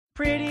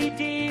Pretty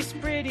Dees,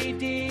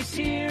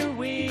 here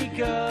we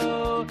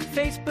go.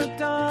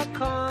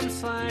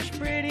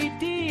 Facebook.com/Pretty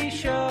Dees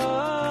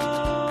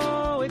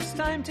Show. It's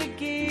time to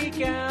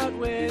geek out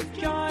with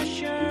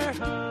Josh, your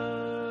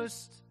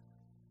host.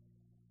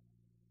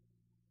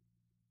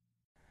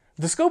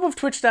 The scope of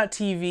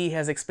Twitch.tv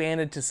has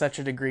expanded to such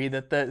a degree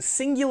that the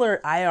singular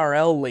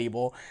IRL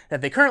label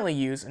that they currently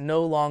use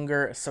no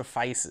longer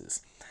suffices.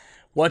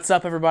 What's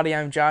up, everybody?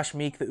 I'm Josh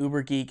Meek, the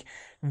Uber Geek.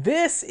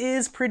 This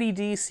is Pretty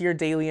Dees, your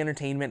daily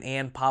entertainment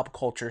and pop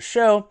culture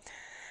show.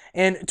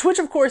 And Twitch,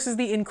 of course, is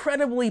the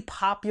incredibly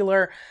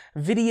popular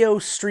video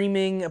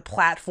streaming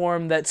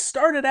platform that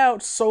started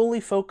out solely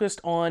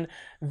focused on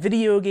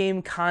video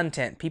game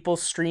content, people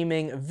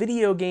streaming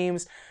video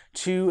games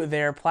to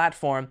their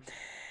platform.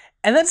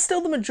 And that's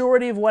still the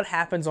majority of what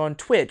happens on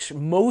Twitch.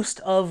 Most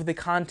of the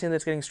content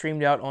that's getting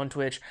streamed out on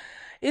Twitch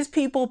is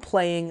people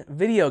playing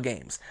video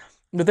games.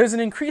 But there's an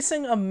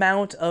increasing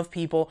amount of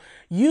people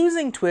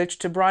using Twitch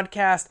to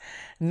broadcast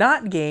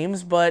not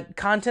games, but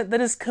content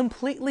that is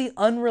completely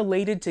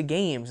unrelated to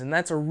games, and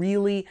that's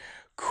really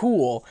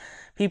cool.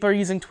 People are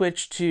using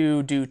Twitch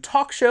to do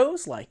talk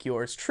shows like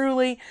yours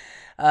truly,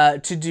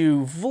 to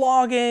do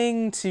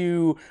vlogging,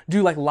 to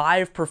do like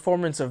live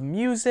performance of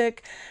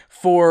music,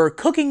 for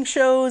cooking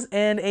shows,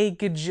 and a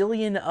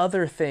gajillion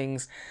other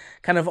things,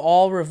 kind of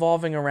all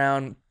revolving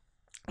around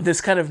this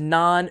kind of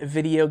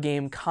non-video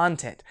game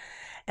content.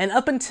 And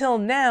up until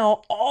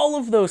now, all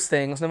of those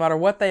things, no matter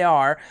what they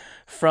are,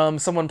 from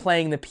someone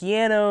playing the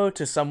piano,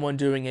 to someone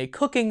doing a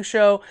cooking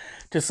show,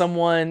 to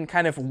someone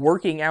kind of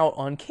working out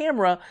on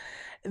camera,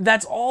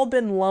 that's all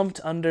been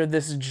lumped under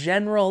this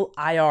general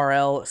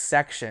IRL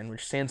section,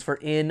 which stands for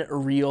in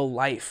real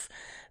life.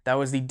 That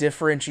was the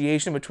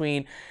differentiation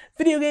between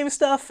video game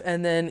stuff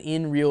and then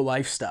in real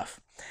life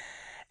stuff.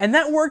 And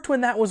that worked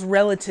when that was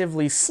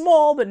relatively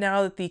small, but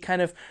now that the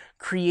kind of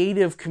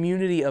creative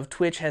community of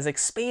Twitch has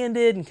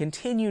expanded and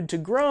continued to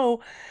grow,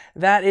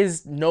 that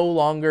is no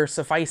longer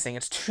sufficing.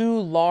 It's too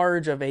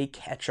large of a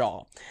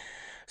catch-all.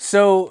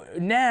 So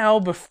now,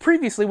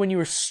 previously when you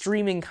were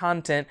streaming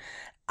content,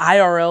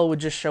 IRL would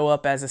just show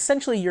up as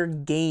essentially your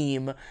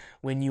game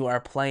when you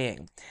are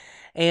playing.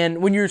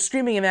 And when you're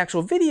streaming an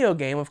actual video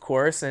game, of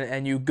course,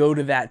 and you go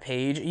to that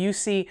page, you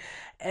see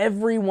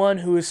everyone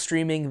who is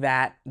streaming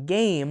that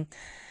game.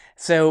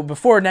 So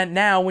before that,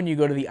 now when you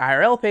go to the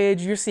IRL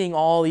page, you're seeing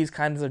all these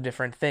kinds of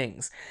different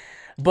things.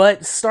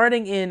 But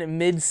starting in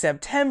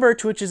mid-September,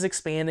 Twitch is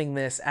expanding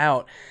this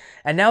out.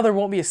 And now there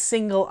won't be a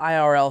single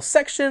IRL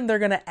section. They're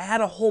going to add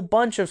a whole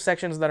bunch of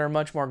sections that are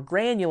much more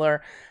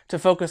granular to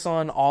focus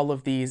on all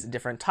of these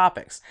different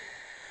topics.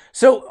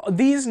 So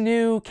these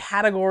new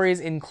categories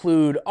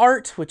include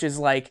art, which is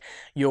like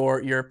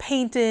your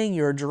painting,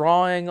 your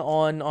drawing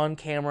on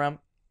camera,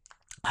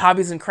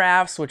 hobbies and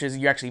crafts, which is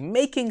you're actually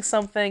making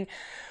something,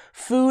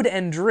 food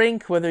and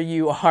drink, whether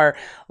you are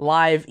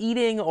live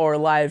eating or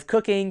live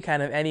cooking,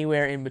 kind of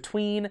anywhere in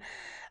between.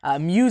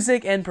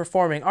 Music and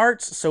performing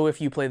arts, so if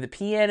you play the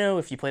piano,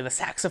 if you play the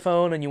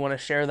saxophone and you want to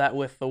share that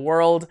with the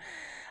world.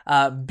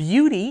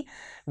 Beauty,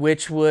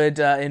 which would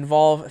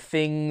involve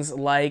things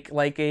like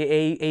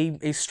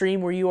a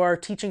stream where you are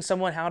teaching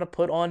someone how to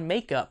put on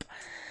makeup.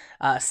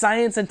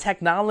 Science and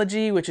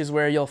technology, which is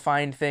where you'll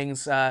find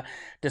things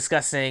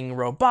discussing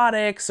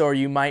robotics, or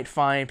you might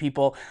find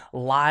people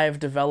live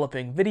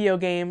developing video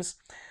games.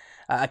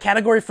 A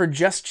category for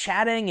just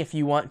chatting, if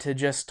you want to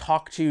just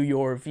talk to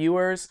your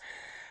viewers.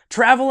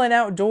 Travel and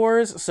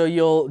outdoors, so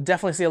you'll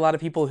definitely see a lot of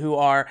people who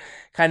are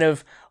kind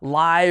of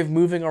live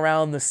moving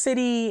around the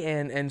city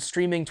and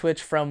streaming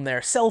Twitch from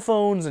their cell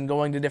phones and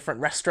going to different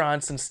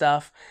restaurants and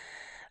stuff.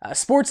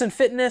 Sports and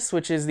fitness,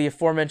 which is the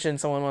aforementioned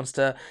someone wants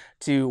to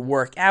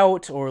work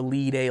out or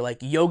lead a like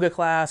yoga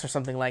class or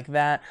something like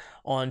that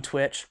on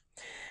Twitch.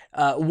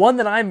 One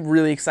that I'm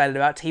really excited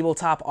about,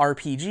 tabletop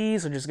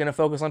RPGs, which is going to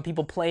focus on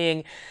people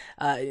playing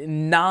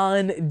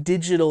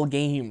non-digital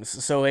games.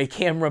 So a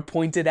camera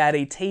pointed at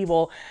a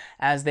table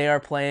as they are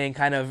playing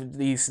kind of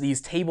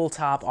these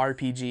tabletop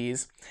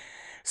RPGs.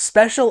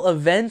 Special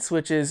events,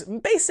 which is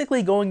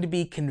basically going to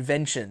be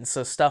conventions,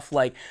 so stuff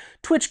like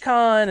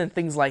TwitchCon and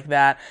things like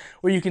that,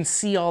 where you can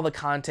see all the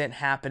content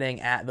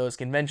happening at those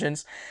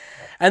conventions.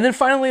 And then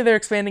finally, they're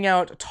expanding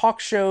out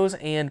talk shows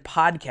and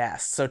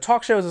podcasts. So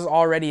talk shows is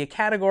already a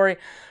category,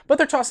 but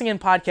they're tossing in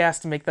podcasts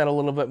to make that a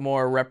little bit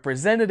more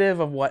representative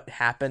of what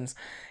happens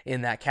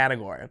in that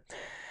category.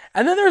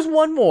 And then there's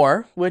one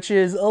more, which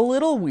is a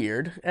little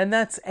weird, and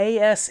that's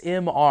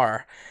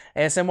ASMR.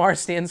 ASMR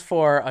stands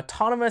for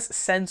Autonomous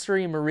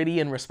Sensory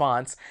Meridian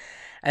Response.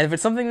 And if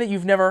it's something that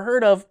you've never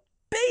heard of,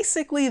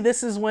 basically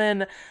this is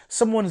when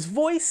someone's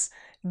voice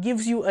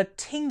gives you a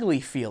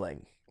tingly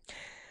feeling.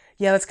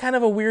 Yeah, that's kind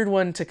of a weird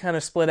one to kind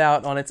of split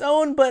out on its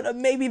own, but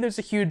maybe there's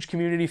a huge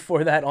community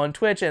for that on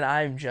Twitch, and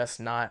I'm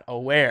just not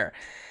aware.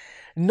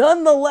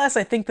 Nonetheless,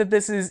 I think that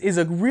this is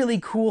a really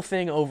cool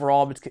thing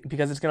overall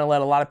because it's going to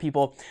let a lot of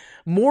people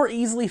more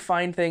easily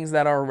find things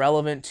that are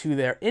relevant to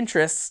their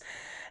interests.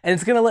 And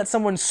it's going to let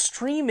someone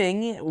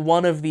streaming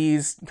one of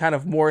these kind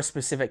of more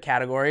specific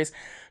categories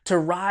to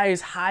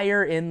rise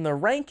higher in the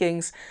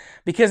rankings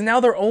because now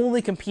they're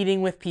only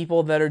competing with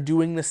people that are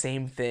doing the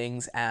same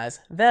things as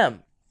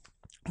them.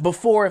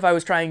 Before, if I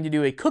was trying to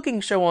do a cooking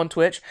show on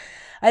Twitch,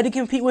 I had to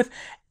compete with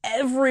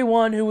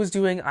everyone who was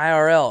doing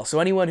IRL. So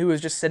anyone who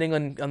was just sitting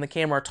on the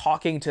camera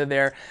talking to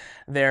their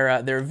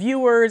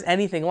viewers,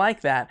 anything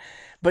like that.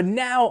 But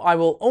now I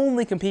will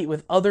only compete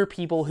with other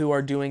people who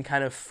are doing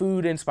kind of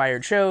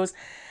food-inspired shows,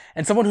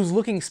 and someone who's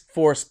looking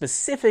for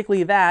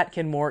specifically that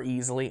can more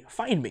easily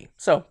find me.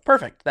 So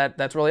perfect.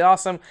 That's really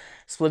awesome,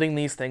 splitting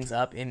these things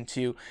up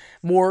into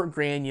more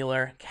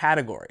granular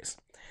categories.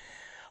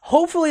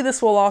 Hopefully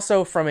this will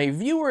also, from a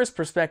viewer's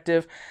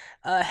perspective,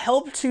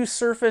 help to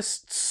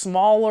surface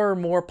smaller,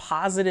 more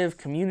positive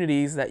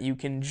communities that you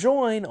can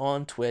join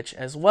on Twitch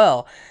as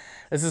well.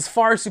 This is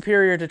far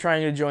superior to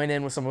trying to join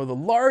in with some of the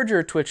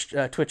larger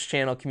Twitch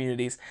channel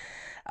communities,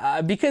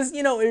 because,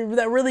 you know,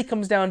 that really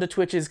comes down to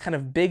Twitch's kind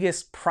of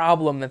biggest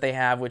problem that they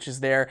have, which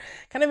is their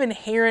kind of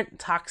inherent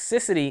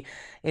toxicity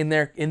in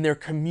their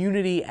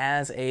community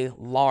as a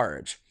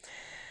large.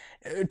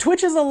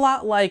 Twitch is a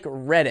lot like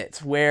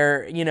Reddit,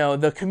 where, you know,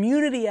 the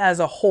community as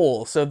a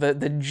whole, so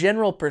the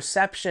general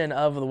perception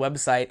of the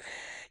website,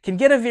 can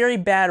get a very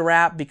bad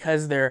rap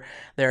because they're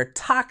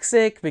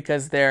toxic,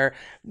 because they're,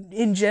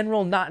 in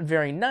general, not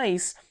very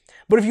nice.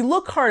 But if you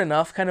look hard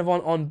enough, kind of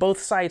on both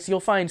sites, you'll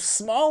find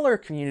smaller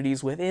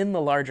communities within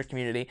the larger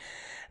community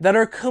that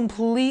are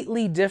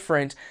completely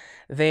different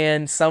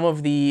than some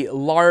of the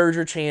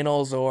larger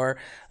channels or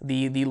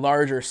the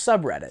larger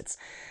subreddits.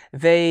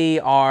 They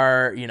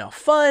are, you know,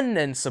 fun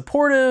and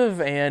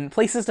supportive and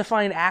places to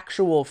find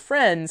actual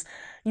friends.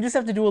 You just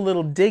have to do a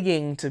little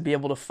digging to be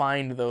able to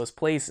find those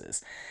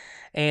places.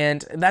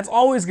 And that's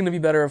always going to be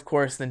better, of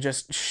course, than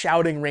just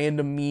shouting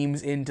random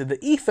memes into the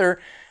ether,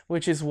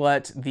 which is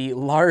what the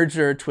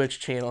larger Twitch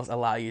channels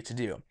allow you to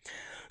do.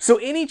 So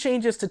any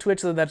changes to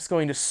Twitch that's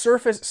going to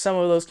surface some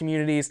of those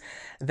communities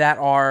that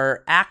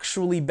are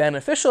actually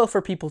beneficial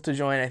for people to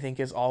join, I think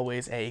is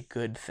always a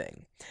good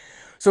thing.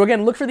 So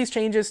again, look for these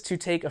changes to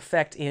take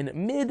effect in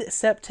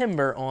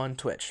mid-September on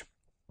Twitch.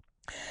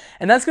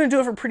 And that's going to do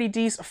it for Pretty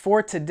Dece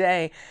for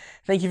today.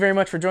 Thank you very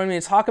much for joining me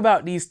to talk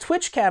about these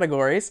Twitch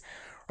categories.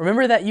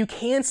 Remember that you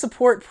can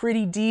support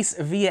Pretty Dece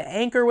via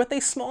Anchor with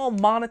a small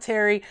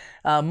monetary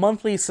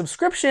monthly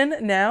subscription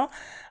now.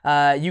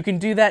 You can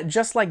do that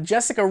just like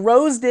Jessica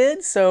Rose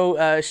did,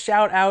 so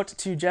shout out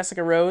to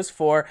Jessica Rose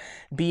for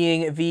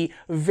being the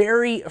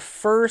very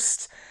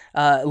first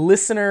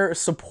listener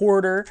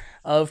supporter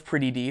of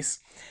Pretty Dece.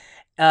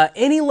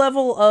 Any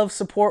level of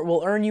support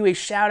will earn you a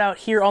shout out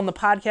here on the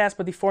podcast,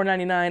 but the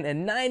 $4.99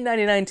 and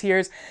 $9.99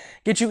 tiers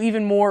get you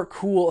even more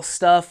cool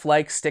stuff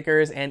like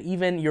stickers and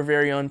even your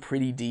very own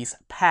Pretty Dece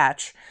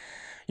patch.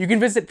 You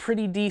can visit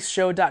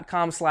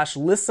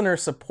prettydeceshow.com/listener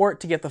support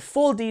to get the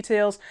full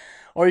details,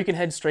 or you can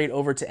head straight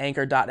over to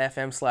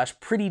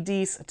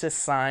anchor.fm/prettydece to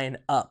sign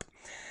up.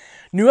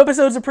 New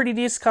episodes of Pretty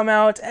Dece come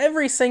out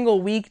every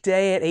single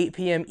weekday at 8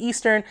 p.m.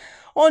 Eastern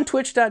on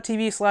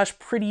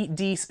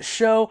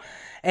twitch.tv/prettydeceshow,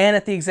 and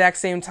at the exact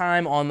same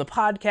time on the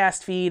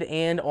podcast feed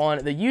and on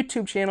the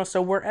YouTube channel.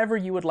 So wherever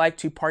you would like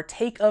to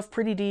partake of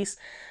Pretty Dece,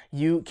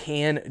 you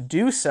can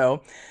do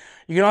so.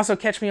 You can also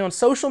catch me on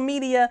social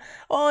media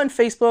on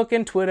Facebook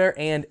and Twitter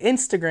and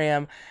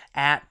Instagram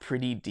at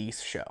Pretty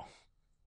Dece Show.